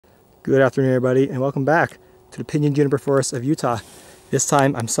Good afternoon, everybody, and welcome back to the Pinyon Juniper Forest of Utah. This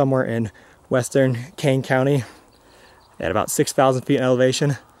time I'm somewhere in Western Kane County at about 6,000 feet in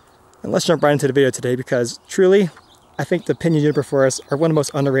elevation. And let's jump right into the video today because truly I think the Pinyon Juniper forests are one of the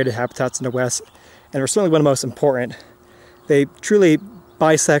most underrated habitats in the West, and are certainly one of the most important. They truly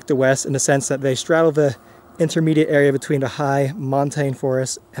bisect the West in the sense that they straddle the intermediate area between the high montane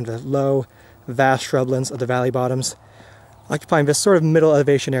forests and the low, vast shrublands of the valley bottoms, occupying this sort of middle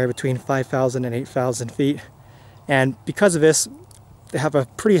elevation area between 5,000 and 8,000 feet. And because of this, they have a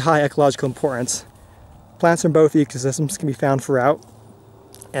pretty high ecological importance. Plants in both ecosystems can be found throughout,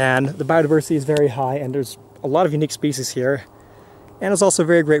 and the biodiversity is very high, and there's a lot of unique species here, and it's also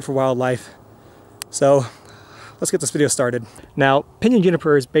very great for wildlife. So let's get this video started. Now, Pinyon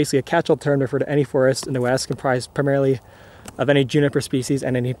Juniper is basically a catch-all term to refer to any forest in the West comprised primarily of any juniper species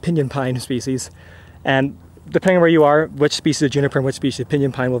and any pinyon pine species. And depending on where you are, which species of juniper and which species of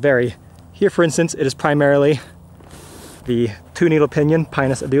pinyon pine will vary. Here, for instance, it is primarily the two-needle pinyon,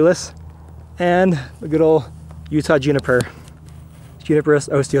 Pinus edulis, and the good old Utah juniper, Juniperus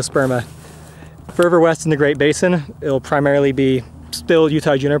osteosperma. Further west in the Great Basin, it'll primarily be still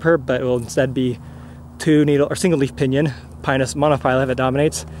Utah juniper, but it will instead be two-needle or single-leaf pinyon, Pinus monophylla, that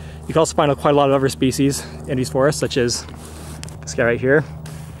dominates. You can also find quite a lot of other species in these forests, such as this guy right here.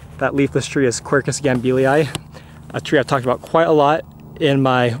 That leafless tree is Quercus gambelii, a tree I've talked about quite a lot in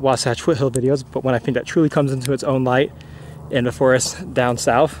my Wasatch Foothill videos, but when I think that truly comes into its own light in the forest down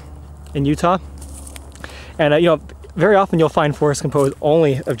south in Utah. And very often you'll find forests composed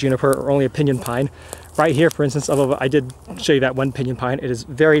only of juniper or only of pinyon pine. Right here, for instance, although I did show you that one pinyon pine, it is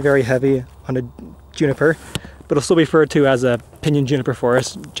very, very heavy on the juniper, but it'll still be referred to as a Pinyon Juniper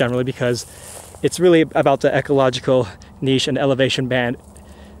forest generally because it's really about the ecological niche and elevation band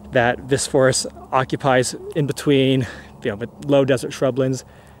that this forest occupies in between the low desert shrublands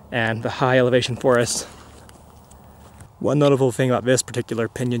and the high elevation forests. One notable thing about this particular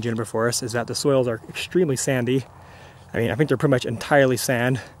Pinyon Juniper forest is that the soils are extremely sandy. I think they're pretty much entirely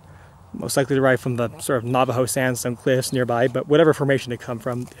sand, most likely derived from the sort of Navajo sandstone cliffs nearby, but whatever formation they come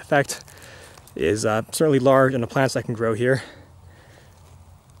from, the effect is certainly large in the plants that can grow here.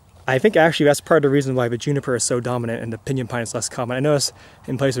 I think actually that's part of the reason why the juniper is so dominant and the pinyon pine is less common. I notice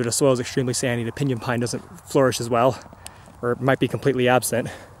in places where the soil is extremely sandy, the pinyon pine doesn't flourish as well, or it might be completely absent.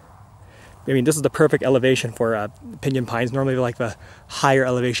 This is the perfect elevation for pinyon pines. Normally they're like the higher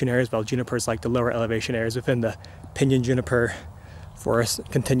elevation areas, while juniper is like the lower elevation areas within the Pinyon Juniper forest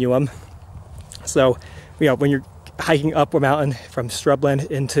continuum. So, when you're hiking up a mountain from shrubland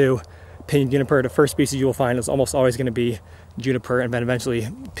into Pinyon Juniper, the first species you will find is almost always going to be juniper, and then eventually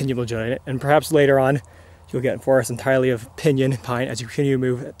pinyon will join it. And perhaps later on, you'll get forests entirely of pinyon pine as you continue to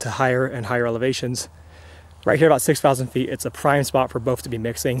move to higher and higher elevations. Right here, about 6,000 feet, it's a prime spot for both to be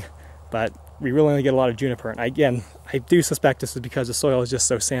mixing, but we really only get a lot of juniper. And again, I do suspect this is because the soil is just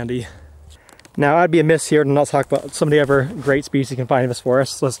so sandy. Now, I'd be amiss here to not talk about some of the other great species you can find in this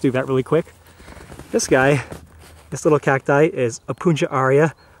forest, so let's do that really quick. This guy, this little cacti, is Opuntia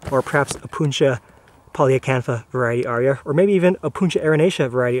aurea, or perhaps Opuntia polyacantha variety aurea, or maybe even Opuntia arenacea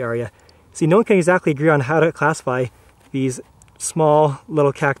variety aurea. See, no one can exactly agree on how to classify these small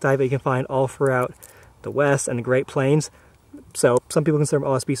little cacti that you can find all throughout the West and the Great Plains. So some people consider them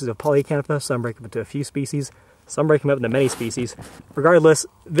all species of polyacantha, some break them into a few species, some break them up into many species. Regardless,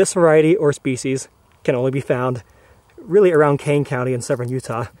 this variety or species can only be found really around Kane County in southern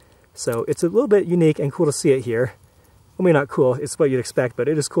Utah. So it's a little bit unique and cool to see it here. I mean, not cool, it's what you'd expect, but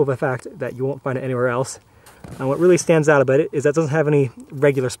it is cool by the fact that you won't find it anywhere else. And what really stands out about it is that it doesn't have any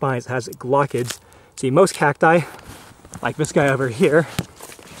regular spines, it has glochids. See, most cacti, like this guy over here,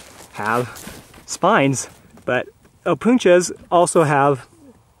 have spines, but Opuntias also have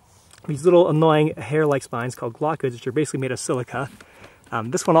these little annoying hair-like spines called glochids, which are basically made of silica.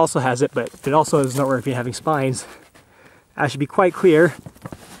 This one also has it, but it also is noteworthy having spines. I should be quite clear,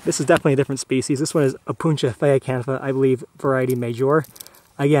 this is definitely a different species. This one is Opuntia Phaeacantha, I believe, variety major.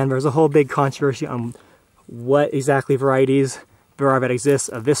 Again, there's a whole big controversy on what exactly varieties there are that exist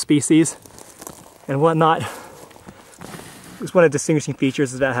of this species and whatnot. It's one of the distinguishing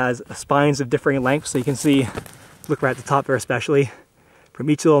features is that it has spines of differing lengths, so you can see, look right at the top there especially, from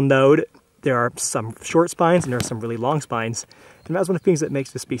each little node there are some short spines and there are some really long spines, and that's one of the things that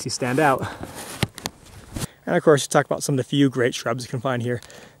makes this species stand out. And of course, you talk about some of the few great shrubs you can find here.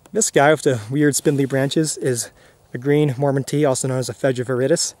 This guy with the weird spindly branches is the green Mormon Tea, also known as Ephedra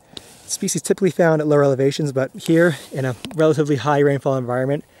viridis. Species typically found at lower elevations, but here in a relatively high rainfall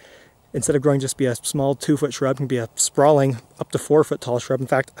environment, instead of growing just be a small 2-foot shrub, it can be a sprawling up to 4-foot tall shrub. In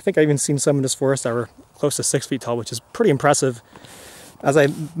fact, I think I've even seen some in this forest that were close to 6 feet tall, which is pretty impressive. As I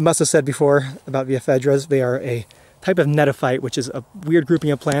must have said before about the Ephedras, they are a type of netophyte, which is a weird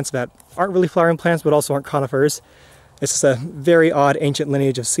grouping of plants that aren't really flowering plants but also aren't conifers. It's just a very odd ancient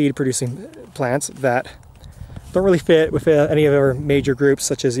lineage of seed-producing plants that don't really fit with any of our major groups,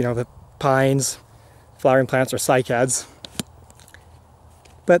 such as, the pines, flowering plants, or cycads.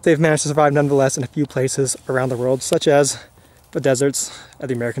 But they've managed to survive nonetheless in a few places around the world, such as the deserts of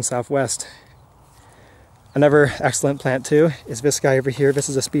the American Southwest. Another excellent plant too is this guy over here. This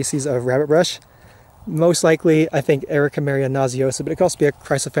is a species of rabbitbrush. Most likely, I think, Ericameria nauseosa, but it could also be a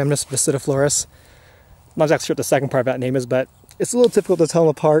Chrysophymus viscidiflorus. I'm not exactly sure what the second part of that name is, but it's a little difficult to tell them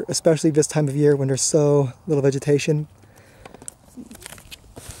apart, especially this time of year when there's so little vegetation.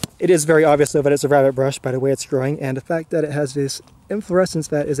 It is very obvious though that it's a rabbitbrush by the way it's growing, and the fact that it has this inflorescence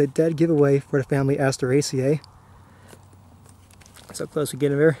that is a dead giveaway for the family Asteraceae. So close we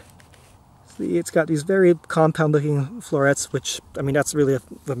get in there. See, it's got these very compound looking florets, which, I mean, that's really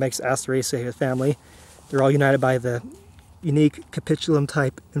what makes Asteraceae a family. They're all united by the unique capitulum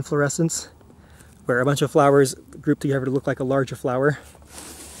type inflorescence, where a bunch of flowers group together to look like a larger flower.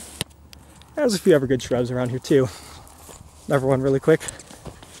 There's a few other good shrubs around here too. Another one really quick.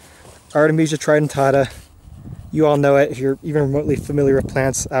 Artemisia tridentata. You all know it if you're even remotely familiar with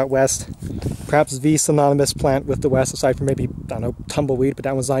plants out west. Perhaps the synonymous plant with the west, aside from maybe, I don't know, tumbleweed, but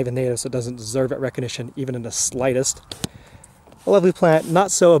that one's not even native, so it doesn't deserve that recognition even in the slightest. A lovely plant, not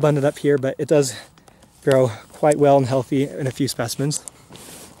so abundant up here, but it does grow quite well and healthy in a few specimens.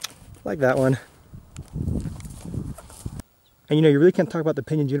 Like that one. And you really can't talk about the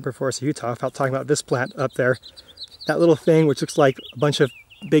Pinyon Juniper forest of Utah without talking about this plant up there. That little thing, which looks like a bunch of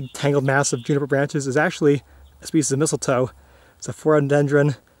big tangled mass of juniper branches, is actually a species of mistletoe. It's a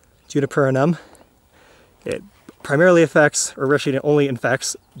Phoraedendron juniperinum. It primarily affects, or actually it only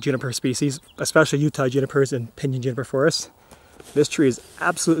infects, juniper species, especially Utah junipers and Pinyon Juniper forests. This tree is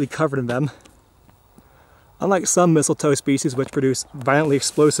absolutely covered in them. Unlike some mistletoe species which produce violently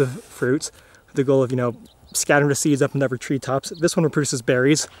explosive fruits with the goal of, scattering the seeds up in every treetops, this one produces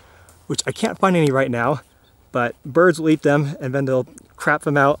berries, which I can't find any right now, but birds will eat them and then they'll crap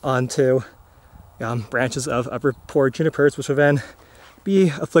them out onto branches of other poor junipers, which will then be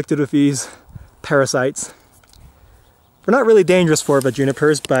afflicted with these parasites. They're not really dangerous for the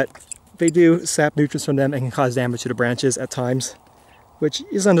junipers, but they do sap nutrients from them and can cause damage to the branches at times, which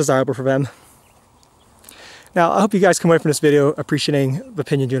is undesirable for them. Now, I hope you guys come away from this video appreciating the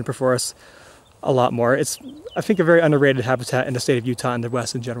Pinyon Juniper forest a lot more. It's, I think, a very underrated habitat in the state of Utah and the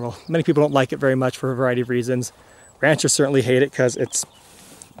West in general. Many people don't like it very much for a variety of reasons. Ranchers certainly hate it because it's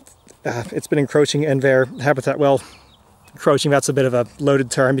been encroaching in their habitat. Well, encroaching, that's a bit of a loaded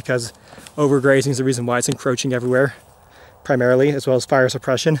term because overgrazing is the reason why it's encroaching everywhere, primarily, as well as fire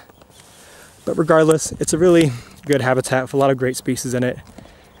suppression. But regardless, it's a really good habitat with a lot of great species in it.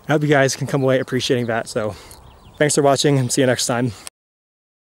 I hope you guys can come away appreciating that. So thanks for watching and see you next time.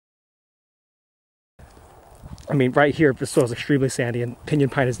 I mean, right here, the soil is extremely sandy and pinyon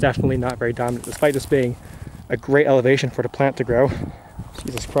pine is definitely not very dominant, despite this being a great elevation for the plant to grow.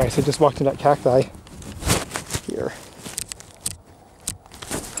 Jesus Christ, I just walked into that cacti here.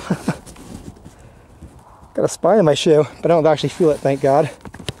 Got a spine in my shoe, but I don't actually feel it, thank God.